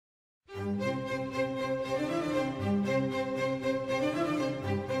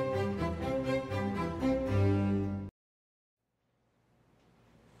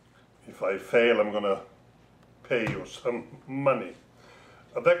If I fail, I'm gonna pay you some money.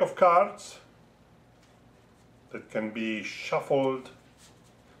 A deck of cards that can be shuffled.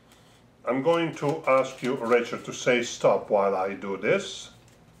 I'm going to ask you, Rachel, to say stop while I do this.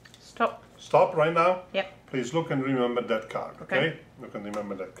 Stop. Stop right now? Yep. Please look and remember that card, okay? Look and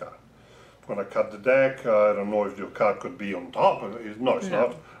remember that card. I'm going to cut the deck. I don't know if your card could be on top. No, it's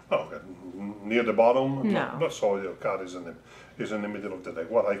not. Oh, okay. Near the bottom? No. That's all. Your card is in the middle of the deck.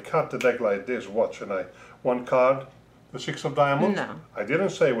 Well, I cut the deck like this. Watch, and one card, the 6 of diamonds? No. I didn't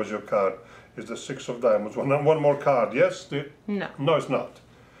say it was your card. It's the 6 of diamonds. One more card, yes? No. No, it's not.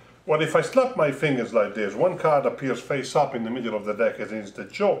 Well, if I snap my fingers like this, one card appears face up in the middle of the deck, and it's the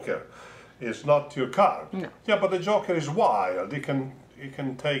Joker. It's not your card. No. Yeah, but the Joker is wild. He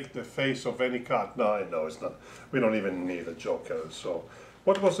can take the face of any card. No, I know it's not. We don't even need a Joker. So,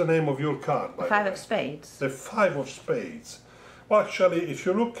 what was the name of your card? The 5 of spades. The 5 of spades. Well, actually, if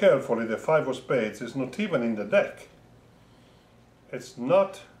you look carefully, the 5 of spades is not even in the deck. It's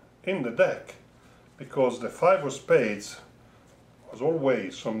not in the deck because the 5 of spades was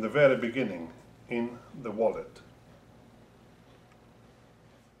always, from the very beginning, in the wallet.